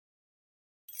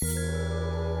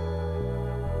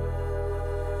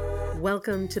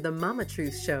Welcome to the Mama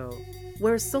Truth Show,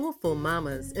 where soulful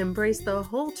mamas embrace the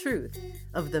whole truth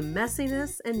of the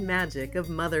messiness and magic of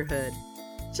motherhood.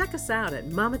 Check us out at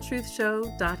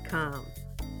mamatruthshow.com.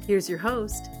 Here's your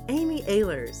host, Amy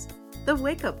Ahlers, the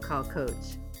Wake Up Call Coach.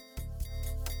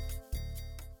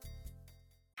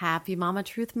 Happy Mama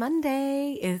Truth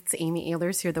Monday. It's Amy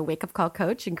Ahlers here, the Wake Up Call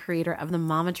Coach and creator of the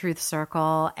Mama Truth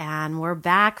Circle. And we're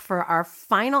back for our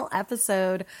final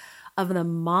episode of the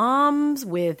Moms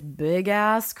with Big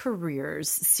Ass Careers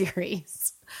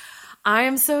series. I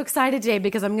am so excited today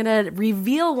because I'm going to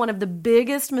reveal one of the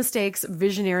biggest mistakes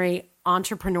visionary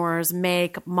entrepreneurs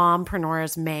make,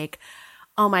 mompreneurs make.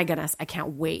 Oh my goodness, I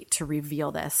can't wait to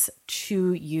reveal this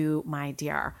to you, my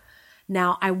dear.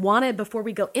 Now, before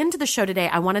we go into the show today,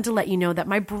 I wanted to let you know that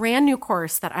my brand new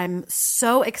course that I'm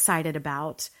so excited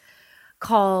about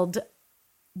called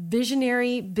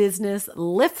Visionary Business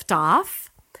Liftoff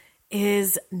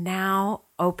is now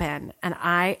open. And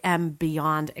I am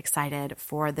beyond excited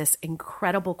for this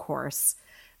incredible course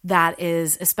that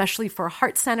is especially for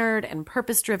heart-centered and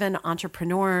purpose-driven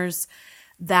entrepreneurs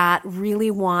that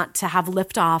really want to have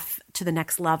liftoff to the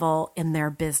next level in their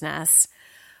business.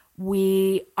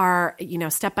 We are,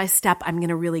 step by step, I'm going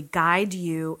to really guide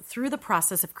you through the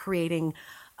process of creating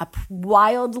a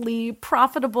wildly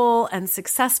profitable and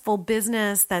successful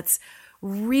business that's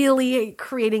really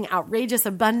creating outrageous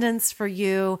abundance for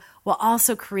you while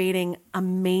also creating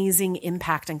amazing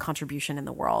impact and contribution in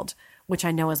the world, which I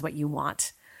know is what you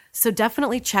want. So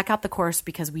definitely check out the course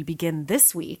because we begin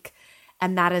this week,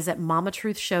 and that is at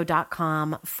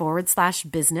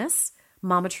mamatruthshow.com/business,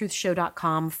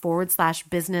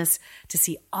 mamatruthshow.com/business to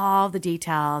see all the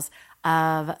details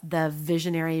of the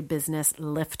Visionary Business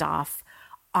Liftoff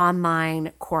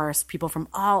online course. People from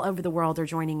all over the world are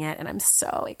joining it, and I'm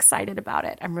so excited about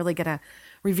it. I'm really going to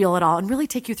reveal it all and really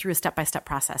take you through a step-by-step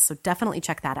process. So definitely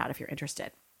check that out if you're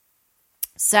interested.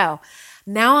 So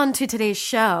now on to today's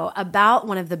show about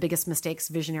one of the biggest mistakes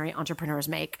visionary entrepreneurs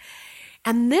make.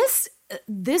 And this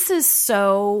is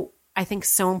so, I think,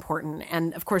 so important.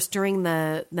 And of course, during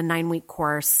the 9-week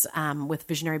course with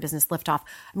Visionary Business Liftoff,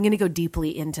 I'm going to go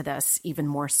deeply into this even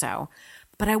more so.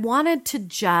 But I wanted to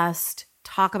just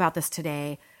talk about this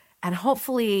today. And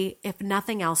hopefully, if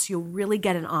nothing else, you'll really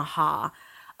get an aha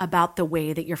about the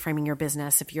way that you're framing your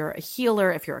business. If you're a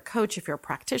healer, if you're a coach, if you're a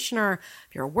practitioner,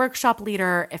 if you're a workshop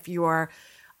leader, if you're,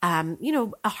 a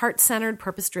heart-centered,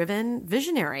 purpose-driven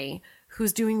visionary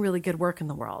who's doing really good work in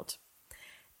the world.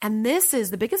 And this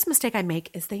is the biggest mistake I make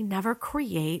is they never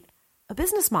create a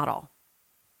business model.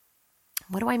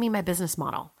 What do I mean by business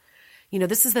model?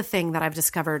 This is the thing that I've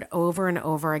discovered over and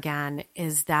over again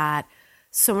is that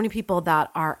so many people that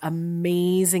are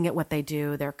amazing at what they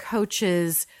do, they're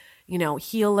coaches,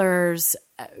 healers,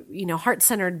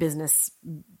 heart-centered business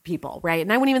people, right?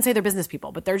 And I wouldn't even say they're business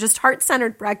people, but they're just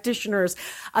heart-centered practitioners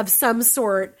of some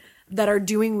sort that are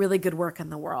doing really good work in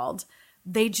the world.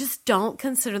 They just don't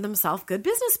consider themselves good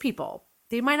business people.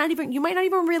 You might not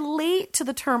even relate to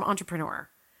the term entrepreneur.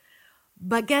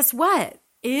 But guess what?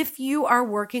 If you are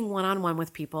working one-on-one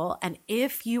with people and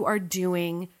if you are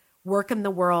doing work in the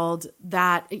world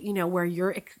that, where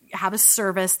you have a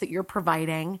service that you're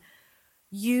providing,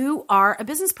 you are a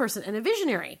business person and a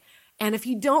visionary. And if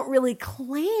you don't really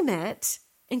claim it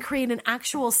and create an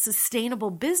actual sustainable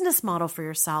business model for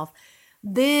yourself,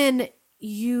 then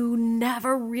you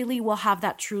never really will have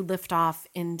that true liftoff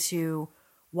into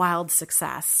wild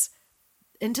success,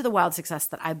 into the wild success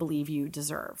that I believe you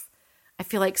deserve. I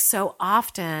feel like so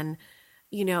often,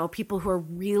 people who are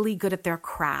really good at their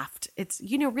craft, it's,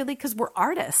 really because we're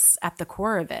artists at the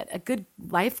core of it. A good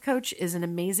life coach is an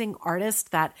amazing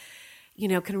artist that,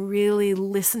 can really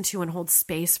listen to and hold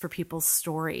space for people's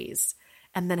stories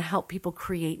and then help people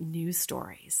create new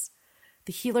stories.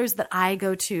 The healers that I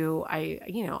go to,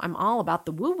 I'm all about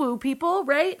the woo-woo people,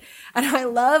 right? And I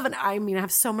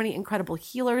have so many incredible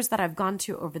healers that I've gone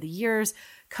to over the years,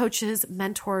 coaches,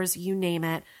 mentors, you name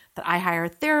it, that I hire,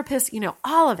 therapists,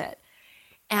 all of it.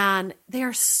 And they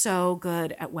are so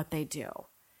good at what they do.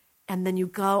 And then you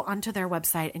go onto their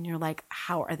website and you're like,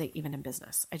 how are they even in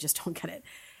business? I just don't get it.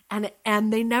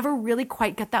 And they never really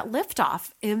quite get that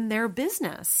liftoff in their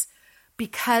business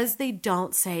because they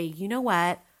don't say, you know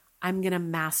what? I'm going to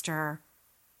master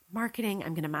marketing.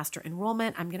 I'm going to master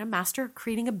enrollment. I'm going to master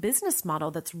creating a business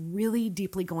model that's really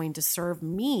deeply going to serve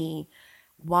me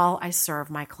while I serve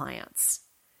my clients.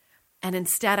 And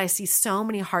instead, I see so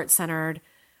many heart-centered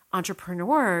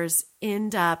entrepreneurs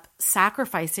end up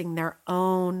sacrificing their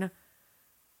own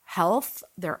health,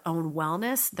 their own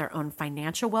wellness, their own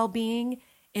financial well-being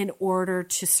in order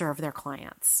to serve their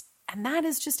clients. And that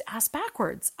is just ass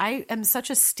backwards. I am such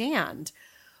a stand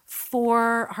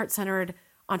for heart-centered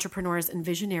entrepreneurs and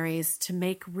visionaries to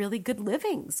make really good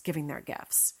livings giving their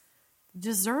gifts. You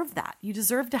deserve that. You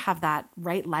deserve to have that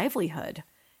right livelihood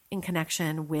in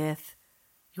connection with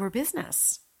your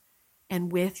business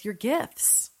and with your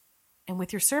gifts and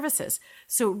with your services.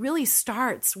 So it really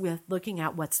starts with looking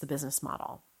at what's the business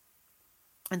model.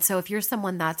 And so if you're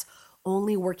someone that's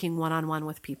only working one-on-one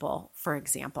with people, for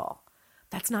example,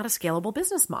 that's not a scalable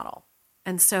business model.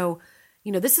 And so,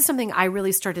 this is something I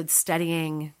really started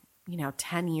studying,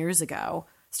 10 years ago,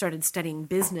 started studying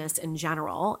business in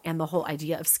general and the whole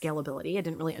idea of scalability. I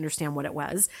didn't really understand what it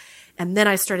was. And then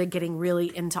I started getting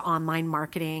really into online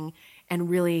marketing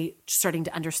and really starting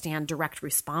to understand direct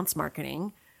response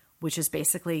marketing, which is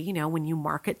basically, when you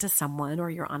market to someone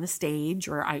or you're on a stage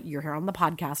or you're here on the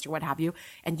podcast or what have you,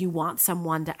 and you want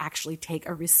someone to actually take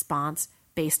a response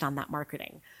based on that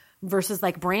marketing. Versus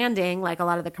like branding, like a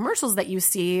lot of the commercials that you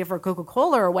see for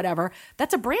Coca-Cola or whatever,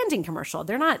 that's a branding commercial.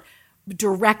 They're not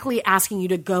directly asking you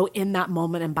to go in that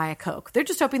moment and buy a Coke. They're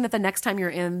just hoping that the next time you're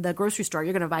in the grocery store,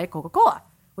 you're going to buy a Coca-Cola,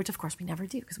 which of course we never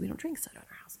do because we don't drink soda in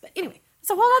our house. But anyway,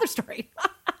 it's a whole other story,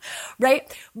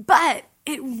 right? But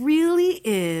it really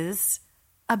is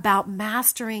about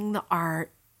mastering the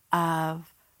art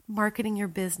of marketing your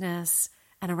business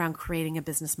and around creating a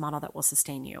business model that will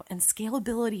sustain you. And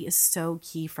scalability is so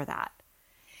key for that.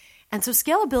 And so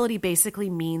scalability basically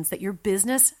means that your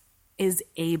business is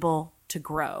able to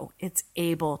grow. It's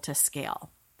able to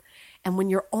scale. And when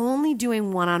you're only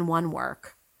doing one-on-one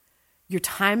work, your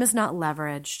time is not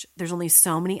leveraged. There's only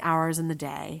so many hours in the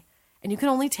day, and you can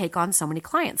only take on so many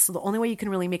clients. So the only way you can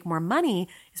really make more money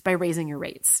is by raising your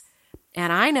rates.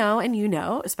 And I know, and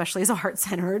especially as a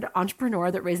heart-centered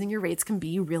entrepreneur, that raising your rates can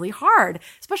be really hard,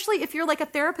 especially if you're like a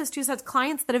therapist who has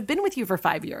clients that have been with you for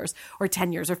 5 years or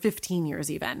 10 years or 15 years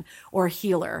even, or a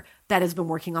healer that has been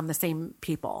working on the same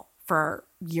people for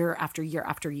year after year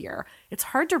after year. It's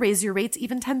hard to raise your rates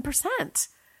even 10%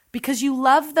 because you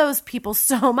love those people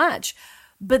so much.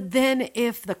 But then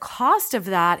if the cost of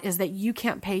that is that you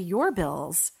can't pay your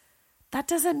bills, that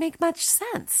doesn't make much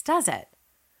sense, does it?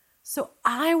 So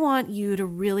I want you to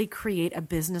really create a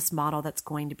business model that's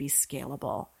going to be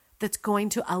scalable, that's going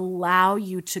to allow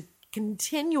you to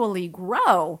continually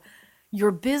grow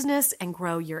your business and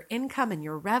grow your income and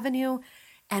your revenue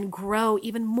and grow,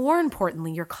 even more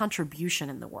importantly, your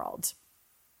contribution in the world.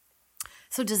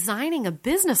 So designing a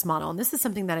business model, and this is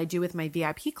something that I do with my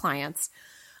VIP clients.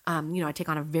 I take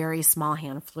on a very small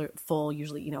handful,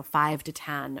 usually, 5 to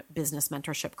 10 business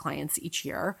mentorship clients each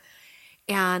year.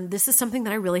 And this is something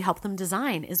that I really help them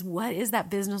design is what is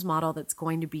that business model that's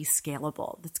going to be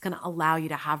scalable, that's going to allow you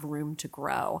to have room to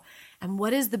grow? And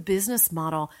what is the business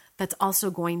model that's also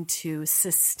going to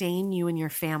sustain you and your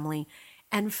family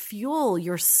and fuel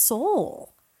your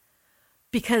soul?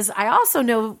 Because I also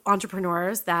know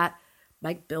entrepreneurs that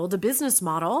like build a business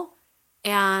model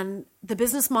and the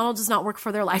business model does not work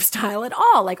for their lifestyle at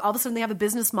all. Like all of a sudden they have a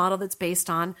business model that's based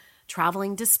on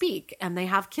traveling to speak and they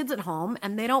have kids at home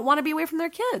and they don't want to be away from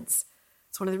their kids.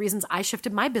 It's one of the reasons I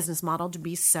shifted my business model to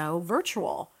be so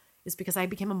virtual is because I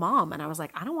became a mom and I was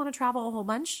like, I don't want to travel a whole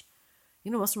bunch.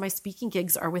 Most of my speaking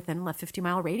gigs are within a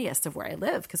 50-mile radius of where I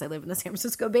live because I live in the San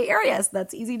Francisco Bay Area. So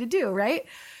that's easy to do, right?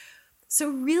 So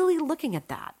really looking at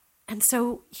that. And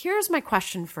so here's my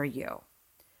question for you.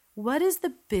 What is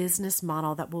the business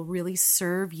model that will really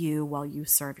serve you while you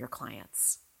serve your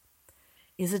clients?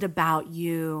 Is it about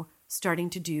you starting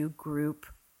to do group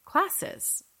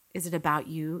classes? Is it about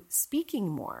you speaking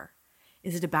more?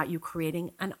 Is it about you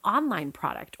creating an online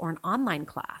product or an online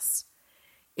class?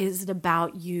 Is it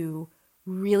about you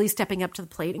really stepping up to the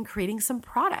plate and creating some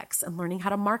products and learning how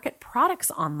to market products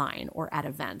online or at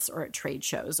events or at trade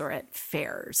shows or at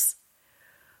fairs?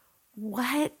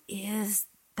 What is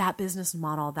that business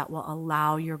model that will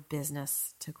allow your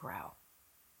business to grow?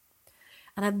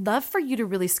 And I'd love for you to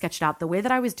really sketch it out the way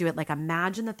that I always do it. Like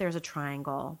imagine that there's a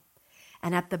triangle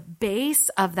and at the base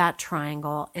of that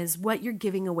triangle is what you're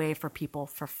giving away for people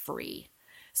for free.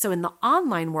 So in the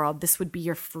online world, this would be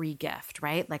your free gift,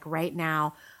 right? Like right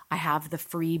now, I have the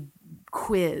free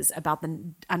quiz about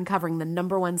uncovering the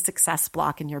number one success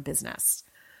block in your business,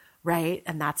 right?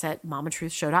 And that's at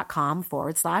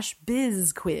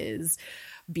mamatruthshow.com/biz quiz.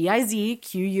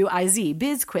 BIZQUIZ,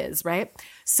 Biz Quiz, right?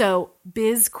 So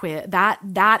Biz Quiz,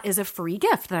 that is a free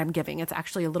gift that I'm giving. It's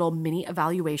actually a little mini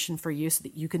evaluation for you so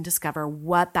that you can discover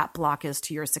what that block is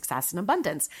to your success and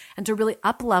abundance and to really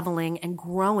up-leveling and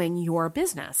growing your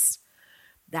business.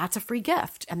 That's a free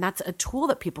gift. And that's a tool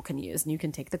that people can use. And you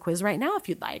can take the quiz right now if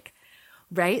you'd like,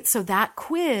 right? So that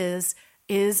quiz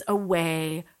is a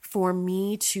way for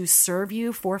me to serve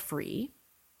you for free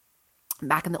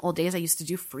Back in the old days, I used to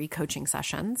do free coaching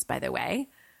sessions, by the way,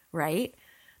 right?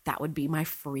 That would be my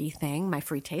free thing, my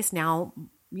free taste. Now,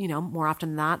 more often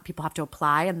than not, people have to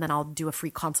apply and then I'll do a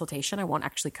free consultation. I won't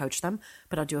actually coach them,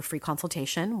 but I'll do a free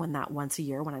consultation once a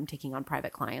year when I'm taking on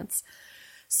private clients.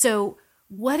 So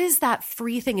what is that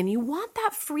free thing? And you want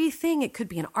that free thing. It could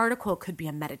be an article, it could be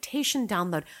a meditation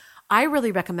download. I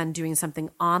really recommend doing something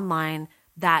online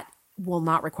that will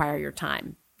not require your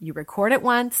time. You record it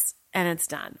once and it's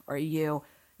done. Or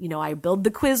I build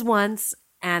the quiz once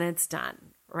and it's done,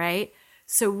 right?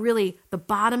 So really the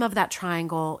bottom of that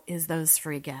triangle is those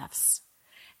free gifts.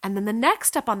 And then the next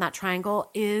step on that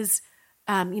triangle is,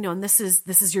 and this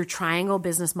is your triangle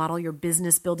business model, your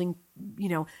business building,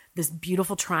 this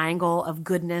beautiful triangle of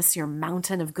goodness, your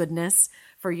mountain of goodness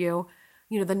for you.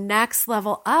 The next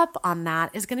level up on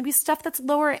that is going to be stuff that's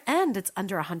lower end. It's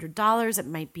under $100. It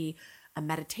might be a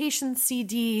meditation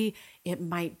CD. It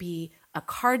might be a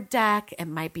card deck. It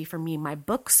might be, for me, my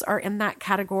books are in that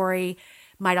category.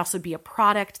 Might also be a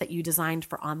product that you designed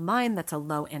for online that's a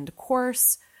low-end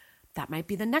course. That might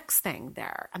be the next thing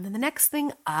there. And then the next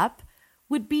thing up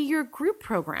would be your group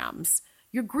programs.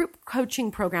 Your group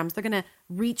coaching programs, they're going to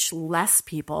reach less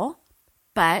people,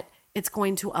 but it's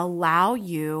going to allow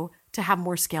you to have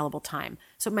more scalable time.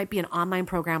 So it might be an online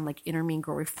program like Inner Me and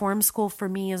Grow Reform School for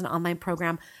me is an online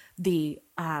program. The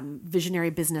Visionary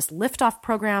Business Liftoff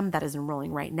program that is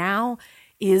enrolling right now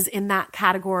is in that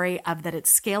category of that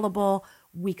it's scalable.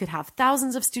 We could have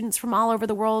thousands of students from all over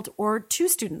the world or 2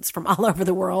 students from all over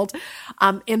the world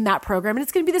in that program. And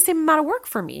it's going to be the same amount of work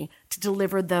for me to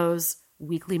deliver those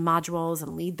weekly modules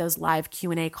and lead those live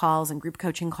Q&A calls and group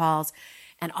coaching calls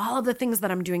and all of the things that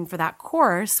I'm doing for that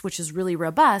course, which is really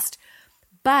robust,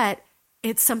 but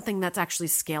it's something that's actually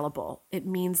scalable. It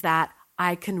means that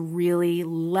I can really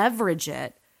leverage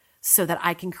it so that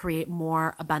I can create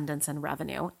more abundance and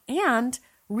revenue and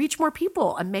reach more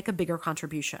people and make a bigger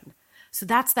contribution. So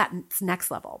that's that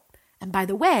next level. And by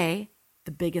the way,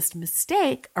 the biggest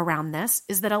mistake around this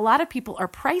is that a lot of people are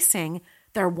pricing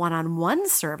their one-on-one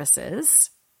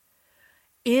services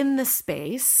in the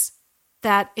space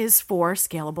that is for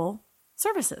scalable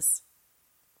services.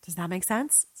 Does that make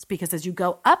sense? It's because as you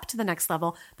go up to the next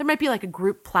level, there might be like a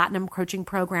group platinum coaching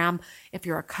program. If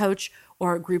you're a coach,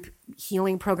 or a group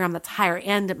healing program that's higher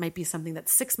end, it might be something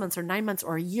that's 6 months or 9 months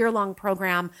or a year-long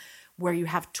program where you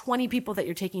have 20 people that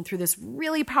you're taking through this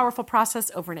really powerful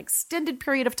process over an extended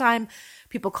period of time.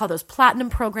 People call those platinum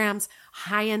programs,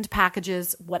 high-end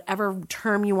packages, whatever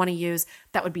term you want to use.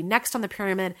 That would be next on the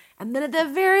pyramid. And then at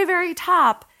the very, very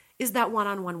top is that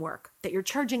one-on-one work that you're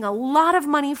charging a lot of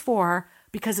money for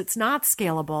because it's not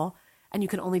scalable and you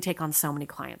can only take on so many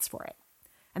clients for it.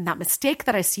 And that mistake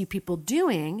that I see people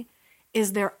doing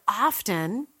is they're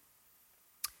often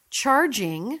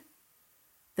charging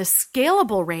the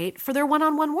scalable rate for their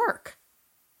one-on-one work.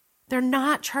 They're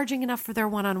not charging enough for their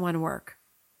one-on-one work.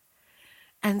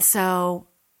 And so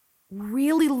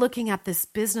really looking at this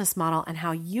business model and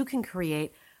how you can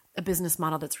create a business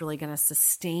model that's really going to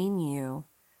sustain you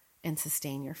and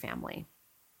sustain your family.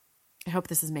 I hope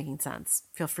this is making sense.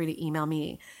 Feel free to email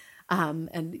me.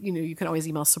 And you can always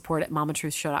email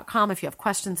support@mamatruthshow.com if you have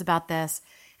questions about this.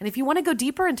 And if you want to go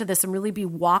deeper into this and really be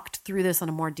walked through this on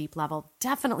a more deep level,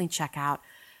 definitely check out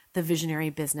the Visionary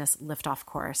Business Liftoff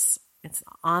course. It's an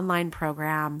online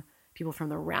program. People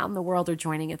from around the world are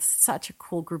joining. It's such a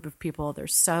cool group of people. They're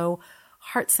so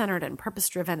heart-centered and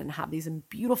purpose-driven and have these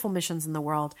beautiful missions in the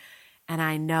world. And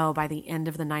I know by the end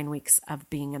of the 9 weeks of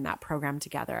being in that program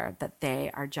together that they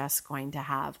are just going to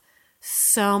have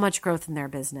so much growth in their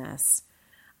business.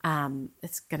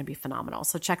 It's going to be phenomenal.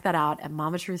 So check that out at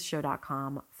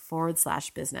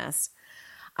mamatruthshow.com/business.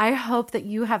 I hope that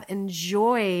you have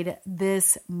enjoyed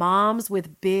this Moms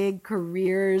with Big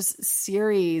Careers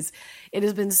series. It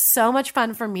has been so much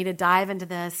fun for me to dive into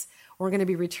this. We're going to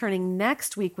be returning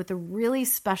next week with a really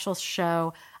special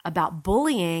show about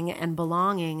bullying and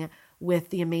belonging with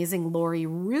the amazing Lori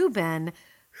Rubin,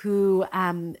 who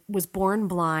was born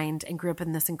blind and grew up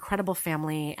in this incredible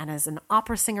family and is an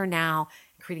opera singer now,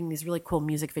 creating these really cool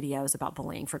music videos about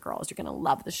bullying for girls. You're going to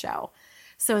love the show.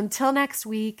 So until next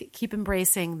week, keep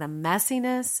embracing the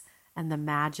messiness and the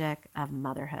magic of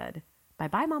motherhood.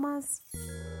 Bye-bye, mamas.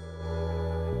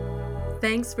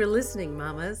 Thanks for listening,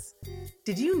 mamas.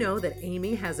 Did you know that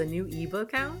Amy has a new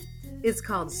ebook out? It's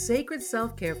called Sacred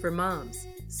Self-Care for Moms,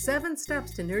 7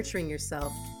 Steps to Nurturing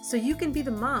Yourself so you can be the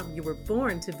mom you were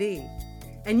born to be.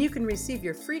 And you can receive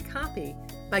your free copy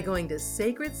by going to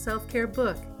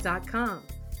sacredselfcarebook.com.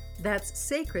 That's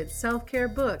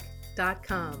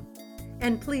sacredselfcarebook.com.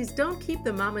 And please don't keep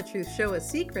the Mama Truth Show a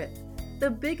secret. The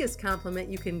biggest compliment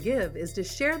you can give is to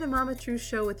share the Mama Truth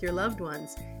Show with your loved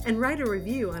ones and write a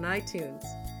review on iTunes.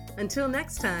 Until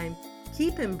next time,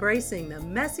 keep embracing the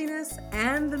messiness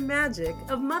and the magic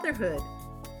of motherhood.